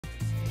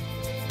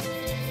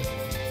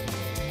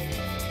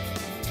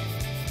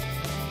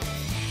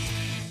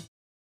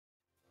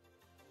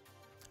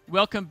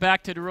Welcome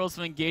back to the Rules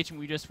of Engagement.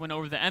 We just went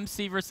over the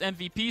MC vs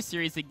MVP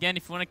series. Again,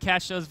 if you want to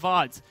catch those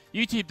VODs,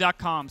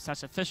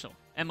 youtube.com/official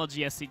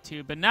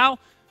MLGSC2. But now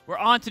we're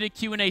on to the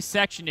Q&A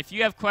section. If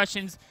you have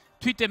questions,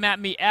 tweet them at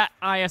me at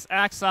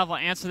axslav. I'll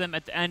answer them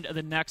at the end of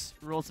the next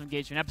Rules of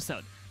Engagement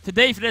episode.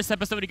 Today, for this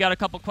episode, we got a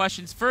couple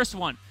questions. First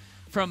one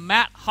from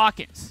Matt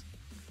Hawkins.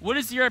 What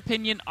is your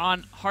opinion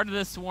on Heart of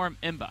the Swarm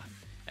Imba?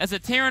 As a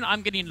Terran,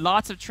 I'm getting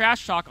lots of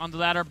trash talk on the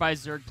ladder by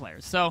Zerg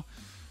players. So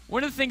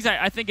one of the things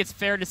I think it's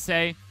fair to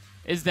say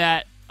is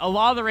that a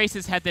lot of the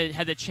races had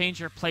to change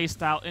their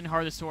playstyle in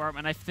Heart of the Swarm,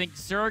 and I think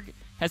Zerg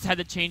has had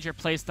to change their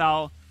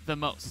playstyle the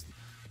most.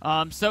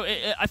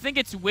 I think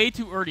it's way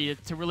too early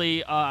to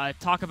really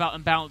talk about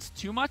imbalance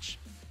too much.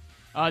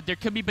 There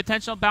could be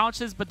potential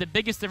imbalances, but the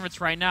biggest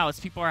difference right now is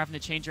people are having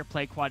to change their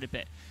play quite a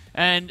bit.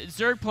 And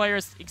Zerg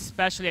players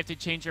especially have to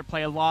change their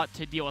play a lot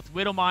to deal with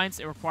Widow Mines.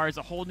 It requires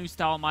a whole new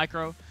style of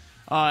micro,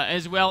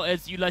 as well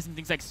as utilizing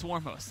things like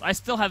Swarm Hosts. I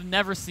still have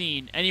never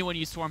seen anyone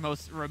use Swarm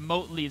Hosts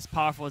remotely as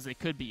powerful as they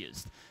could be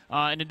used.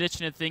 In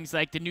addition to things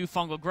like the new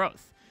fungal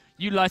growth,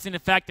 utilizing the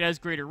fact that it has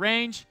greater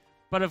range,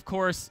 but of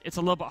course it's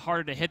a little bit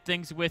harder to hit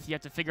things with. You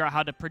have to figure out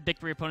how to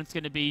predict where your opponent's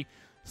going to be,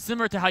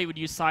 similar to how you would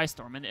use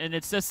Psystorm. And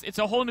it's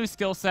a whole new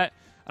skill set,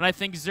 and I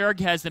think Zerg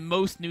has the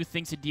most new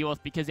things to deal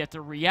with because you have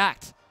to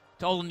react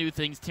to all the new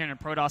things Terran and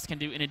Protoss can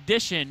do in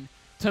addition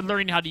to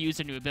learning how to use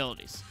their new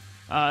abilities.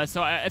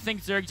 So I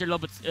think Zergs are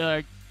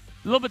a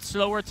little bit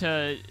slower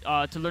to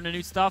learn the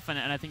new stuff, and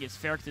I think it's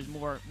fair because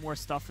there's more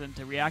stuff for them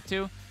to react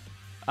to.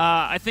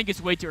 I think it's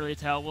way too early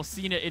to tell. We'll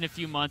see in a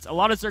few months. A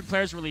lot of Zerg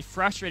players are really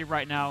frustrated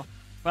right now,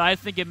 but I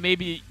think it may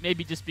be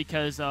just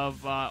because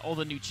of all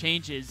the new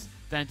changes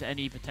than to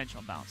any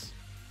potential bounce.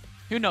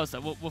 Who knows,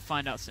 though? We'll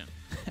find out soon.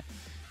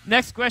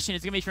 Next question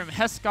is going to be from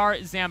Heskar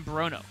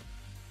Zambrono.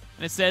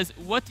 And it says,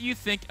 what do you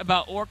think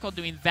about Oracle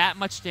doing that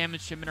much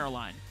damage to Mineral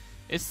Line?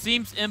 It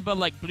seems Imba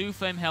like Blue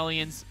Flame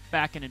Hellions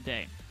back in the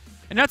day.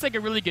 And that's like a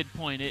really good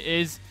point. It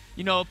is,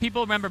 you know,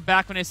 people remember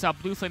back when they saw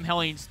Blue Flame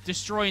Hellions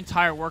destroy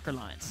entire worker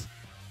lines.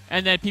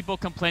 And then people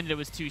complained that it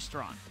was too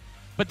strong.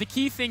 But the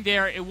key thing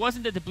there, it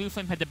wasn't that the Blue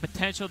Flame had the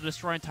potential to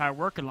destroy an entire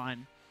worker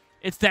line.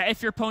 It's that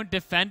if your opponent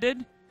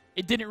defended,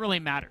 it didn't really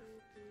matter.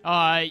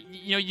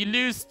 You know, you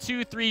lose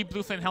 2-3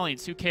 Blue Flame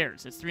Hellions, who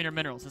cares? It's 300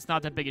 minerals. It's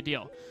not that big a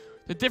deal.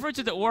 The difference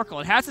with the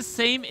Oracle, it has the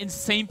same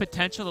insane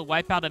potential to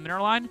wipe out a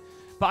mineral line,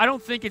 but I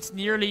don't think it's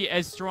nearly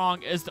as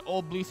strong as the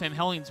old Blue Flame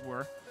Hellions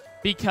were,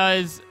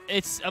 because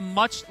it's a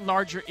much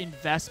larger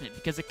investment,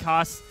 because it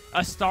costs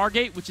a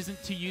Stargate, which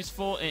isn't too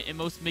useful in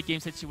most mid-game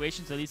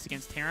situations, at least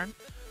against Terran.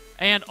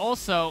 And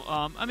also,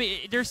 I mean,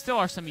 there still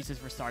are some uses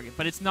for Stargate,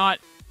 but it's not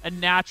a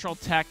natural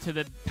tech to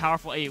the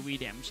powerful AoE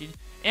damage.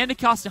 And it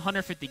costs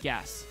 150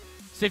 gas.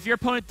 So if your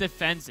opponent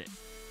defends it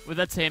with,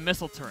 let's say, a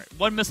missile turret,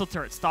 one missile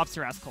turret stops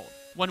your ass cold.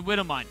 One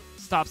Widow Mine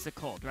stops it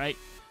cold, right?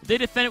 If they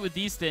defend it with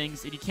these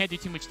things and you can't do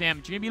too much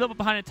damage, you're going to be a little bit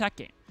behind in tech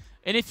game.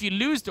 And if you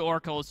lose to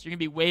Oracles, you're going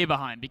to be way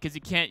behind because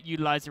you can't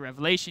utilize the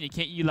Revelation, you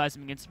can't utilize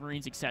them against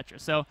Marines, etc.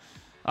 So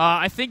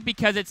I think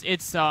because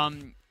it's a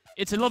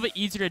little bit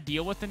easier to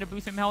deal with than the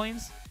Blue Flame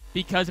Hellions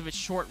because of its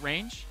short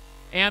range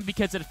and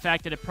because of the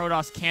fact that a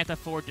Protoss can't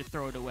afford to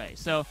throw it away.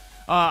 So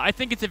I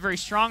think it's a very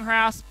strong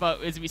harass,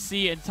 but as we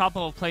see in top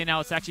level play now,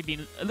 it's actually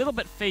being a little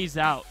bit phased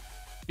out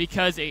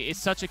because it's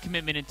such a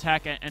commitment in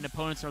tech and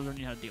opponents are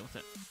learning how to deal with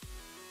it.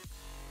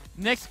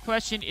 Next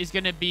question is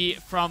going to be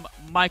from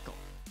Michael.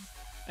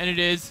 And it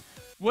is,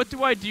 what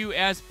do I do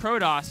as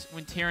Protoss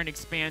when Terran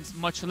expands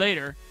much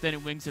later than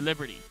in Wings of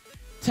Liberty?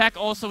 Tech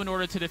also in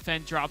order to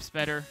defend drops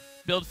better.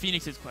 Build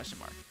Phoenixes, question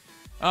mark.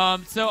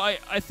 So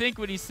I think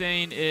what he's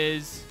saying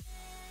is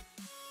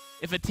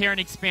if a Terran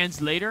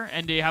expands later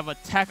and they have a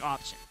tech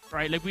option,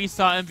 right? Like we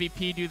saw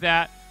MVP do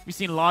that. We've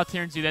seen a lot of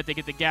Terrans do that. They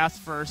get the gas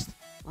first,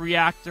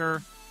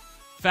 reactor,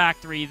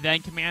 factory,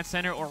 then command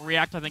center, or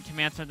reactor, then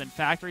command center, then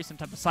factory, some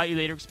type of slightly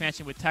later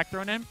expansion with tech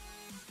thrown in.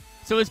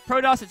 So as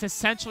Protoss, it's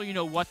essential you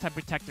know what type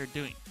of tech they're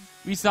doing.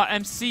 We saw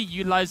MC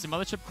utilize the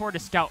Mothership Core to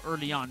scout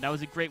early on. That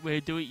was a great way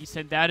to do it. You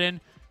send that in.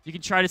 You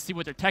can try to see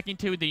what they're teching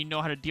to, then you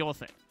know how to deal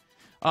with it.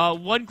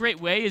 One great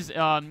way is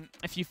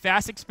if you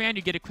fast expand,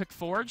 you get a quick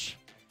forge.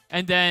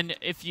 And then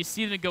if you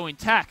see them going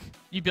tech,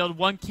 you build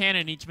one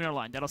cannon in each mineral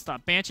line. That'll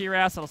stop Banshee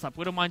Harass, that'll stop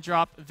Widow Mine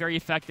drop. Very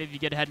effective. You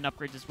get ahead in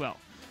upgrades as well.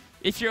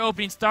 If you're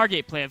opening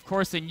Stargate play, of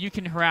course, then you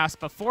can harass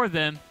before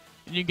them,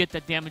 and you get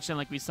that damage done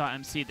like we saw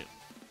MC do.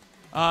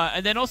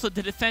 And then also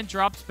to defend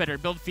drops better,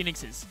 build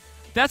Phoenixes.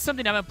 That's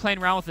something I've been playing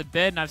around with a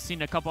bit, and I've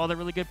seen a couple other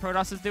really good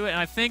Protosses do it, and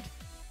I think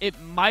it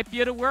might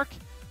be able to work.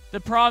 The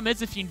problem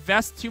is if you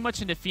invest too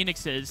much into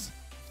Phoenixes,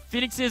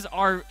 Phoenixes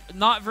are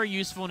not very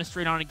useful in a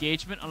straight-on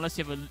engagement unless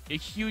you have a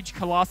huge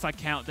Colossi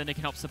count, then they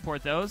can help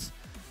support those.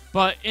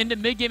 But in the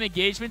mid-game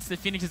engagements, the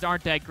Phoenixes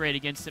aren't that great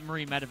against the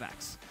Marine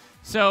Medevacs.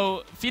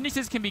 So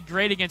Phoenixes can be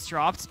great against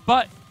drops,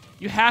 but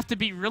you have to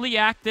be really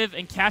active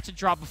and catch a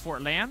drop before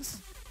it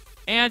lands.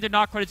 And they're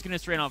not quite as good in a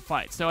straight-on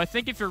fight. So I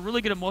think if you're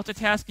really good at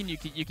multitasking,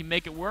 you can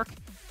make it work.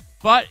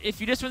 But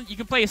if you just want, you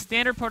can play a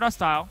standard Protoss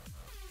style,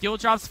 deal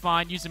with drops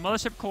fine, use the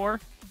Mothership Core,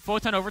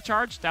 Photon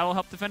Overcharge, that'll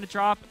help defend a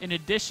drop. In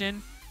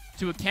addition,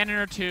 to a cannon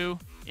or two,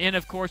 and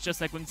of course,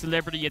 just like Wings of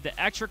Liberty, you have the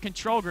extra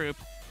control group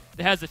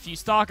that has a few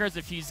stalkers,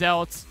 a few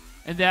zealots,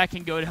 and that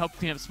can go to help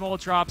clean up small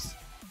drops,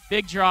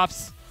 big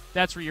drops.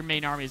 That's where your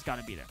main army is going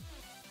to be there.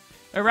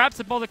 That wraps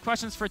up all the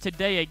questions for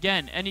today.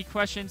 Again, any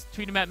questions,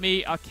 tweet them at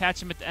me. I'll catch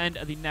them at the end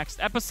of the next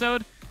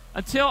episode.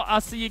 Until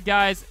I'll see you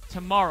guys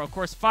tomorrow. Of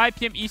course, 5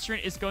 p.m. Eastern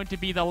is going to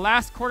be the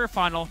last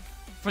quarterfinal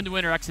from the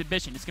Winter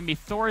Exhibition. It's going to be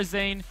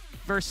Thorazane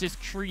versus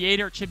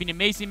Creator. It should be an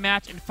amazing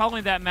match, and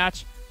following that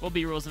match will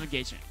be Rules of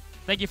Engagement.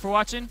 Thank you for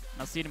watching, and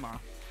I'll see you tomorrow.